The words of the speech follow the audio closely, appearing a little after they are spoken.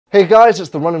Hey guys, it's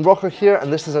the Running Rocker here,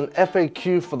 and this is an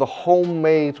FAQ for the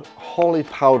homemade Holi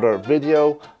powder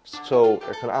video, so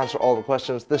it can answer all the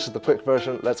questions. This is the quick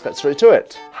version. Let's get straight to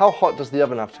it. How hot does the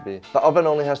oven have to be? The oven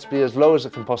only has to be as low as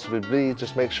it can possibly be.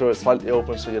 Just make sure it's slightly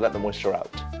open so you let the moisture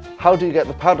out. How do you get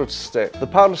the powder to stick? The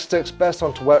powder sticks best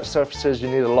onto wet surfaces. You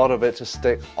need a lot of it to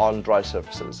stick on dry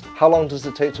surfaces. How long does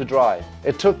it take to dry?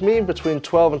 It took me between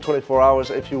 12 and 24 hours.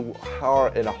 If you are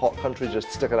in a hot country,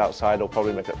 just stick it outside. It'll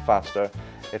probably make it faster.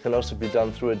 It can also be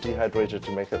done through a dehydrator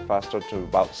to make it faster to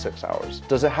about 6 hours.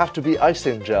 Does it have to be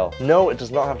icing gel? No, it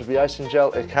does not have to be icing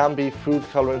gel. It can be food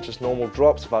coloring, just normal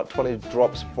drops, about 20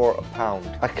 drops for a pound.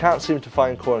 I can't seem to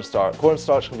find cornstarch.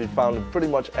 Cornstarch can be found in pretty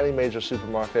much any major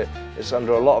supermarket. It's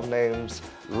under a lot of names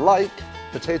like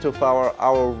potato flour,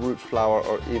 arrowroot flour,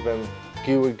 or even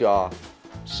gewgaw.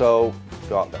 So,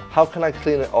 got that. How can I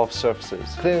clean it off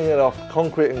surfaces? Cleaning it off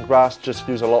concrete and grass, just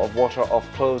use a lot of water. Off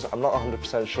clothes, I'm not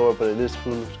 100% sure, but it is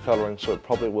food coloring, so it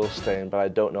probably will stain, but I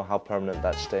don't know how permanent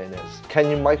that stain is. Can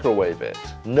you microwave it?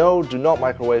 No, do not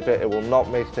microwave it. It will not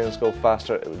make things go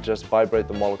faster. It will just vibrate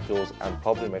the molecules and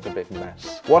probably make a big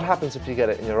mess. What happens if you get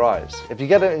it in your eyes? If you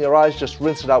get it in your eyes, just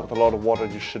rinse it out with a lot of water.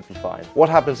 You should be fine. What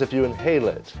happens if you inhale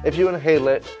it? If you inhale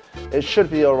it, it should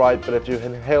be alright, but if you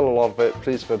inhale a lot of it,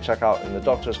 please go check out in the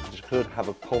doctors because you could have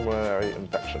a pulmonary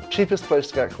infection. Cheapest place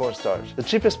to get cornstarch. The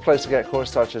cheapest place to get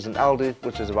cornstarch is in Aldi,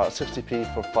 which is about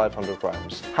 60p for 500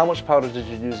 grams. How much powder did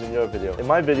you use in your video? In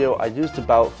my video, I used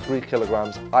about 3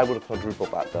 kilograms. I would have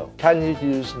quadrupled that though. Can you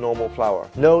use normal flour?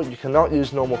 No, you cannot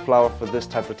use normal flour for this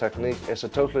type of technique. It's a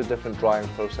totally different drying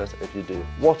process if you do.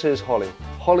 What is Holi?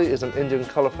 Holi is an Indian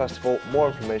colour festival. More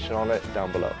information on it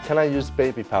down below. Can I use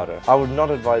baby powder? I would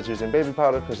not advise using baby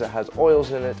powder because it has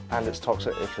oils in it and it's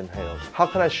toxic if inhaled. How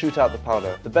can I shoot out the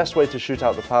powder? The best way to shoot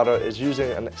out the powder is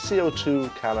using a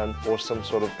CO2 cannon or some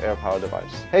sort of air power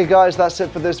device. Hey guys, that's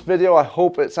it for this video. I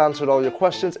hope it's answered all your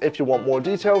questions. If you want more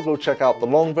detail, go check out the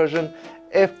long version.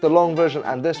 If the long version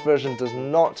and this version does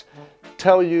not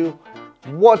tell you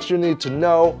what you need to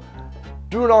know,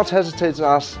 do not hesitate to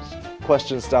ask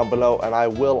questions down below and I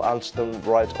will answer them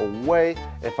right away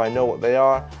if I know what they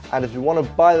are. And if you want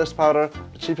to buy this powder,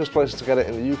 the cheapest place to get it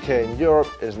in the UK and Europe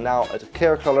is now at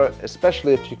Care Color,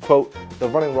 especially if you quote the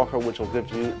Running Rocker, which will give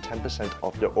you 10%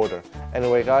 off your order.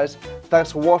 Anyway guys,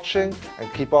 thanks for watching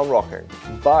and keep on rocking.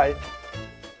 Bye!